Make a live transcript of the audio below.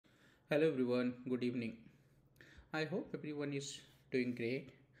Hello everyone, good evening. I hope everyone is doing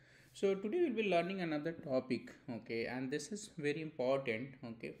great. So today we'll be learning another topic, okay, and this is very important,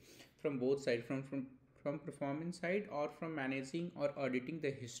 okay, from both sides, from performance side or from managing or auditing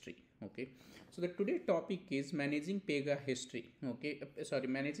the history, okay. So the today topic is managing Pega history, okay,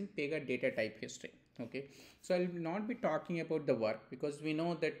 managing Pega data type history, okay. So I'll not be talking about the work because we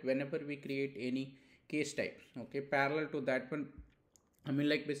know that whenever we create any case type, okay, parallel to that one, I mean,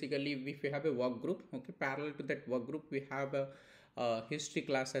 like basically, if we have a work group, okay, parallel to that work group, we have a history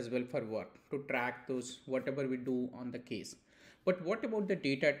class as well for work to track those whatever we do on the case. But what about the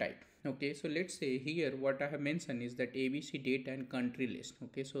data type? Okay, so let's say here what I have mentioned is that ABC data and country list.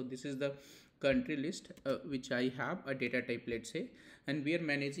 Okay, so this is the country list which I have a data type, let's say, and we are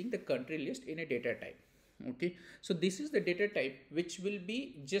managing the country list in a data type. Okay, so this is the data type which will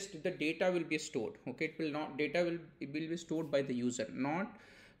be just the data will be stored. Okay, it will not data will it will be stored by the user, not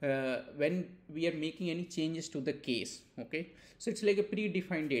when we are making any changes to the case. Okay, so it's like a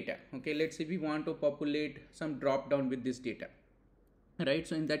predefined data. Okay, let's say we want to populate some drop down with this data, right?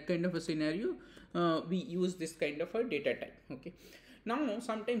 So in that kind of a scenario, we use this kind of a data type. Okay, now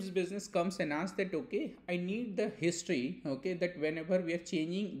sometimes business comes and asks that, okay, I need the history, okay, that whenever we are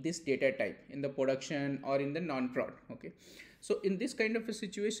changing this data type in the production or in the non-prod. Okay, so in this kind of a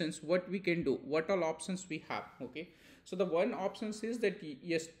situations, what we can do, what all options we have. Okay, so the one options is that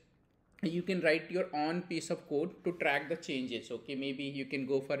yes, you can write your own piece of code to track the changes. Okay, maybe you can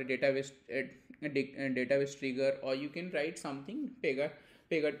go for a database database trigger, or you can write something pega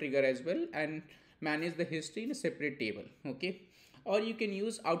trigger as well and manage the history in a separate table. Okay, or you can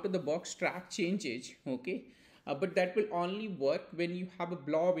use out of the box track changes. Okay, but that will only work when you have a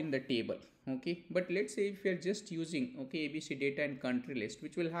blob in the table. Okay, but let's say if you're just using, okay, ABC data and country list,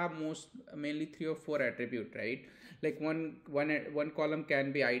 which will have most mainly three or four attribute, right? Like one column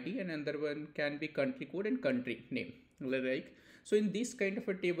can be ID and another one can be country code and country name, like. So in this kind of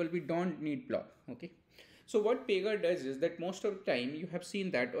a table we don't need blob. Okay, so what Pega does is that most of the time you have seen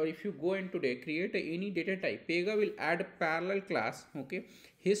that, or if you go in today, create any data type, Pega will add a parallel class, okay,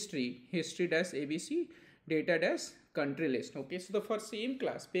 history dash ABC data dash country list. Okay, so the for same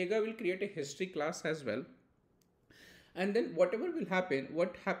class, Pega will create a history class as well. And then whatever will happen,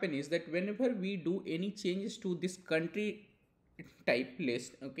 what happen is that whenever we do any changes to this country type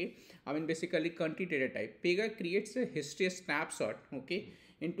list, okay, I mean basically country data type, Pega creates a history snapshot, okay,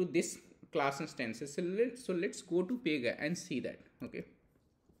 into this class instances. So let's go to Pega and see that. Okay,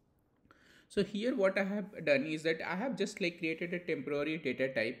 so here what I have done is that I have just like created a temporary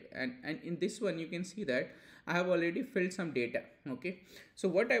data type, and in this one you can see that I have already filled some data. Okay, so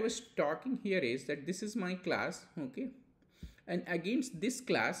what I was talking here is that this is my class. Okay, and against this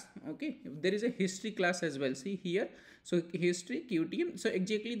class, okay, there is a history class as well. See here, so history qtm, so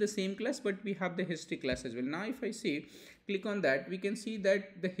exactly the same class, but we have the history class as well. Now if I say click on that, we can see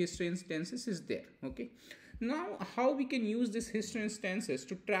that the history instances is there. Okay, now how we can use this history instances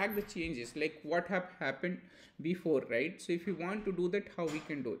to track the changes, like what have happened before, right? So if you want to do that, how we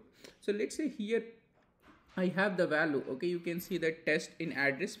can do it? So let's say here I have the value. Okay, you can see that test in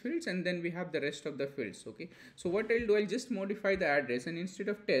address fields, and then we have the rest of the fields. Okay, so what I'll do, I'll just modify the address, and instead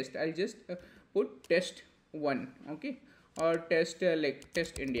of test, I'll just put test 1. Okay, or test like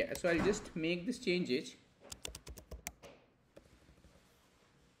test India. So I'll just make this changes.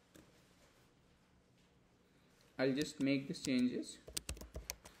 I'll just make these changes,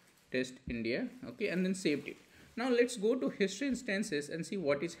 test India. Okay, and then saved it. Now let's go to history instances and see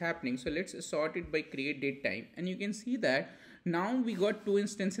what is happening. So let's sort it by create date time, and you can see that now we got two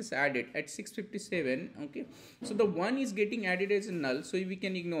instances added at 6:57. Okay, so the one is getting added as a null, so we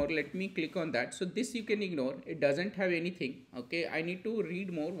can ignore. Let me click on that. So this you can ignore, it doesn't have anything. Okay, I need to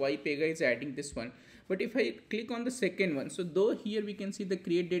read more why Pega is adding this one. But if I click on the second one, so though here we can see the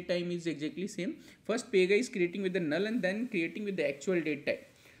create date time is exactly same. First Pega is creating with the null and then creating with the actual date time.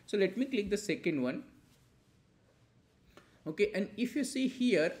 So let me click the second one. Okay, and if you see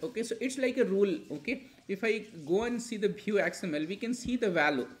here, okay, so it's like a rule. Okay, if I go and see the view XML, we can see the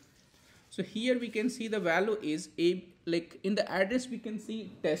value. So here we can see the value is a, like in the address we can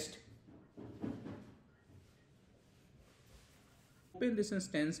see test. Open this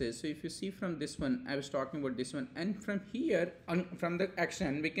instances. So if you see from this one, I was talking about this one, and from here on, from the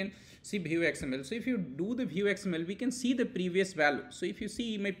action we can see view XML. So if you do the view XML, we can see the previous value. So if you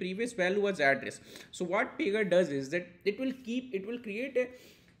see my previous value was address. So what Pega does is that it will create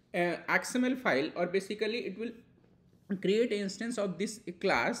a XML file, or basically it will create an instance of this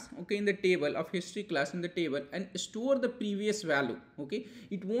class, okay, in the table of history class in the table, and store the previous value. Okay,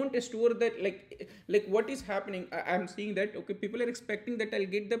 it won't store that like what is happening. I'm seeing that, okay, people are expecting that I'll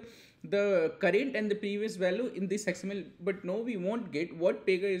get the the current and the previous value in this XML, but no, we won't get. What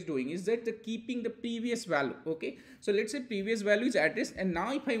Pega is doing is that the keeping the previous value. Okay, so let's say previous value is address, and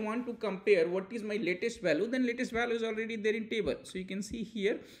now if I want to compare what is my latest value, then latest value is already there in table. So you can see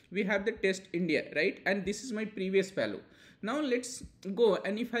here we have the test India, right, and this is my previous value. Now let's go,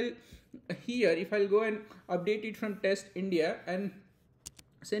 and if I'll go and update it from test India and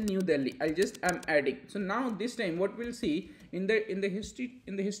say New Delhi, I'm adding. So now this time what we'll see in the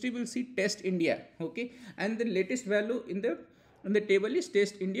history we'll see test India, okay, and the latest value in the table is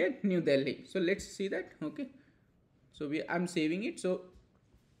test India New Delhi. So let's see that. Okay, so I'm saving it. So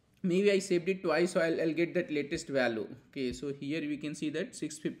maybe I saved it twice, so I'll get that latest value. Okay, so here we can see that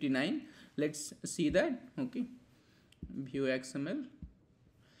 659. Let's see that. Okay, view XML.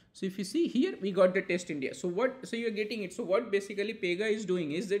 So if you see here, we got the test India. So you're getting it. So what basically Pega is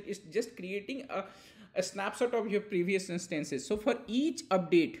doing is that it's just creating a snapshot of your previous instances. So for each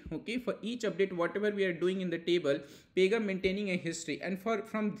update, okay, for each update, whatever we are doing in the table, Pega maintaining a history. And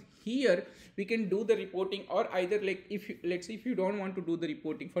from here, we can do the reporting, or either like let's say if you don't want to do the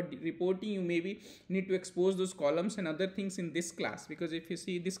reporting, for the reporting, you maybe need to expose those columns and other things in this class, because if you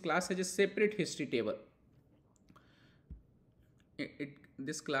see, this class has a separate history table.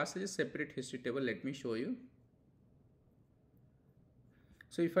 This class is a separate history table. Let me show you.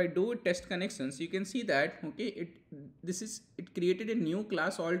 So if I do test connections, you can see that, okay, it created a new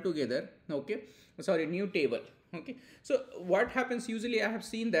class altogether. Okay, sorry, new table. Okay, so what happens usually, I have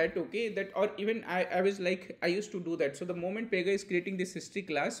seen that, okay, that, or even I was like, I used to do that. So the moment Pega is creating this history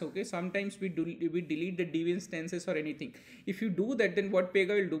class, okay, sometimes we delete the div instances or anything. If you do that, then what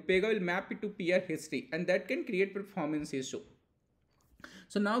Pega will do, Pega will map it to PR history, and that can create performance issue.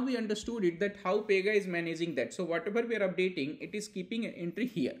 So now we understood it, that how Pega is managing that. So whatever we are updating, it is keeping an entry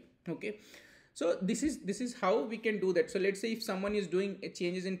here. Okay, so this is how we can do that. So let's say if someone is doing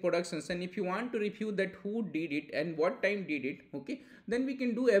changes in productions, and if you want to review that who did it and what time did it, okay, then we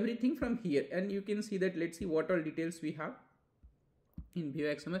can do everything from here. And you can see that, let's see what all details we have in view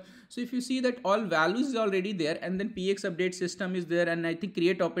XML. So if you see that all values is already there, and then PX update system is there, and I think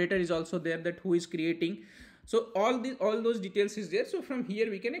create operator is also there, that who is creating. So all those details is there. So from here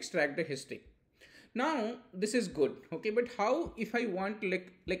we can extract the history. Now this is good, okay, but how if I want,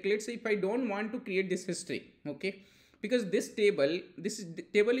 like let's say if I don't want to create this history, okay, because this table is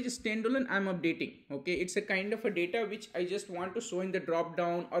a standalone, I'm updating, okay, it's a kind of a data which I just want to show in the drop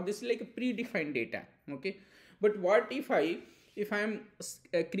down, or this is like a predefined data, okay. But what if I'm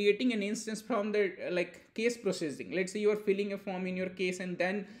creating an instance from the like case processing, let's say you are filling a form in your case and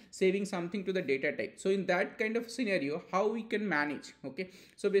then saving something to the data type. So in that kind of scenario, how we can manage, okay,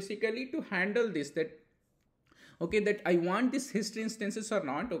 so basically to handle this, that okay, that I want this history instances or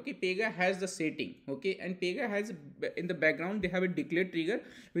not, okay, Pega has the setting, okay, and Pega has in the background, they have a declare trigger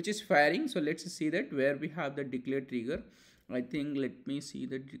which is firing. So let's see that where we have the declare trigger. I think, let me see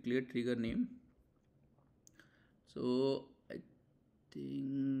the declare trigger name. So I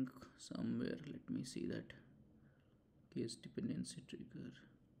think somewhere, let me see that case dependency trigger.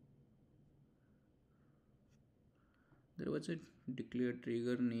 There was a declare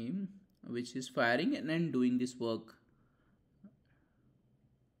trigger name which is firing and then doing this work.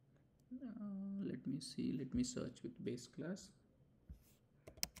 Let me see, let me search with base class.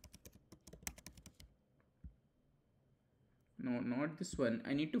 No, not this one.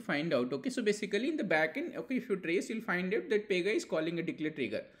 I need to find out. Okay, so basically in the backend, okay, if you trace, you'll find out that Pega is calling a declare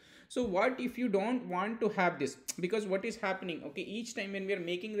trigger. So what if you don't want to have this? Because what is happening, okay, each time when we are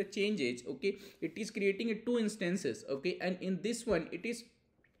making the changes, okay, it is creating two instances, okay, and in this one it is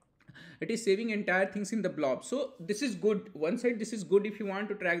saving entire things in the blob. So this is good. One side, this is good if you want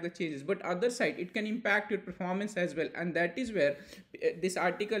to track the changes, but other side, it can impact your performance as well. And that is where this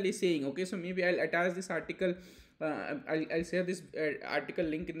article is saying, okay, so maybe I'll attach this article. I'll share this article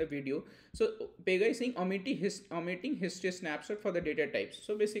link in the video. So Pega is saying omitting history snapshot for the data types.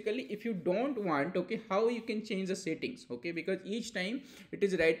 So basically, if you don't want, okay, how you can change the settings, okay, because each time it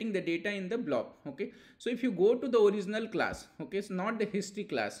is writing the data in the blob, okay. So if you go to the original class, okay, it's not the history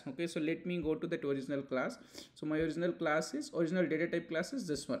class, okay. So let me go to that original class. So my original data type class is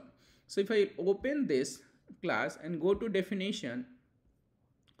this one. So if I open this class and go to definition,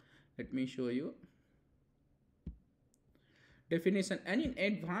 let me show you definition, and in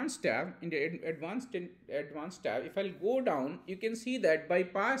advanced tab, advanced tab, if I'll go down, you can see that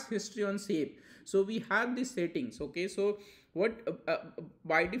bypass history on save. So we have these settings, okay. So what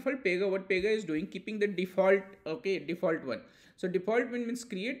by default what Pega is doing, keeping the default, okay, default one. So default one means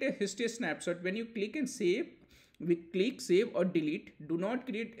create a history snapshot. When you click and save, we click save or delete. Do not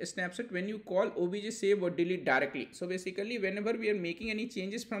create a snapshot when you call obj save or delete directly. So basically whenever we are making any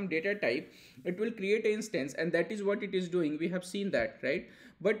changes from data type, it will create an instance, and that is what it is doing. We have seen that, right?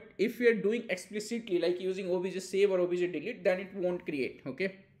 But if we are doing explicitly like using obj save or obj delete, then it won't create.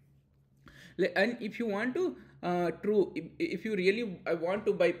 Okay, and if you want to true, if you really want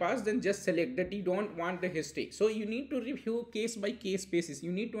to bypass, then just select that you don't want the history. So you need to review case by case basis.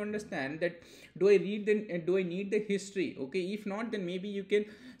 You need to understand that do I read the do I need the history. Okay, if not, then maybe you can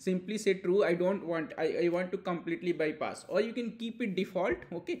simply say true, I don't want, I want to completely bypass, or you can keep it default.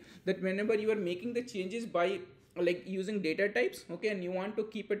 Okay, that whenever you are making the changes by like using data types, okay, and you want to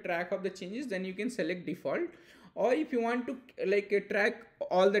keep a track of the changes, then you can select default. Or if you want to like track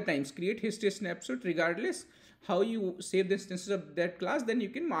all the times, create history snapshot regardless how you save the instances of that class, then you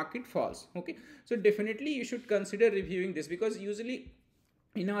can mark it false. Okay, so definitely you should consider reviewing this, because usually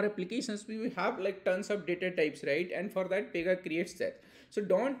in our applications we have like tons of data types, right? And for that Pega creates that. So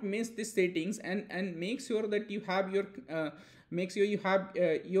don't miss these settings, and make sure that you have your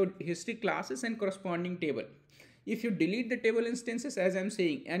your history classes and corresponding table. If you delete the table instances, as I'm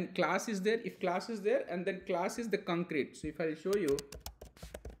saying, and class is there, if class is there, and then class is the concrete. So if I show you,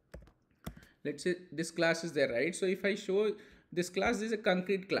 let's say this class is there, right? So if I show this class is a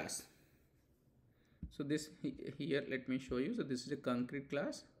concrete class. So this here, let me show you. So this is a concrete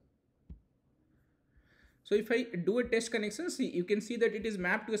class. So if I do a test connection, see, you can see that it is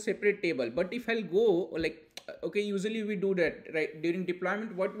mapped to a separate table. But if I'll go like, okay, usually we do that, right? During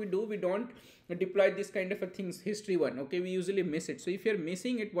deployment, what we do, we don't deploy this kind of a things, history one. Okay, we usually miss it. So if you're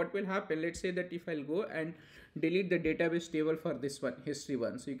missing it, what will happen? Let's say that if I'll go and delete the database table for this one, history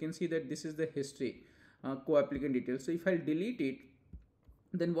one. So you can see that this is the history co-applicant details. So if I'll delete it,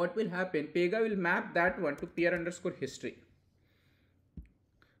 then what will happen? Pega will map that one to peer underscore history.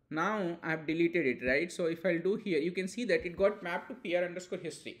 Now I have deleted it, right? So if I'll do here, you can see that it got mapped to peer underscore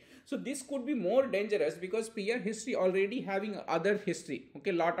history. So this could be more dangerous because peer history already having other history,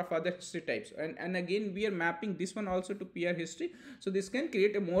 okay, lot of other history types, and again we are mapping this one also to peer history. So this can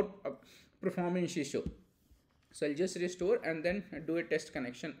create a more performance issue. So I'll just restore and then do a test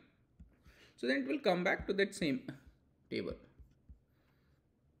connection. So then it will come back to that same table.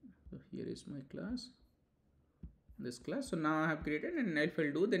 So here is my class, this class. So now I have created, and if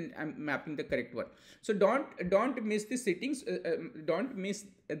I'll do, then I'm mapping the correct one. So don't miss the settings, don't miss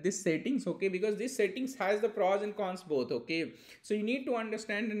this settings, okay, because this settings has the pros and cons both. Okay, so you need to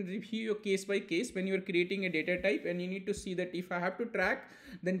understand and review your case by case when you are creating a data type, and you need to see that if I have to track,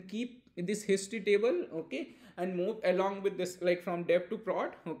 then keep this history table, okay, and move along with this like from dev to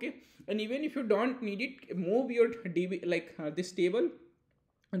prod. Okay, and even if you don't need it, move your db like this table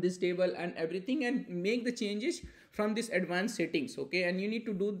and everything, and make the changes from this advanced settings. Okay, and you need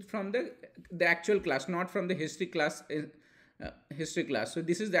to do from the actual class, not from the history class. History class. So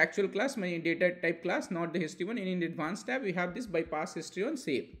this is the actual class, my data type class, not the history one. And in the advanced tab we have this bypass history on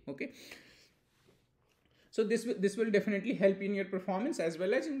save. Okay, so this will definitely help in your performance as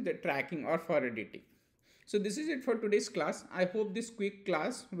well as in the tracking or for editing. So this is it for today's class. I hope this quick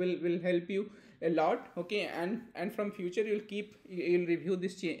class will help you a lot. Okay, and from future you'll review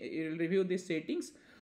this, you'll review these settings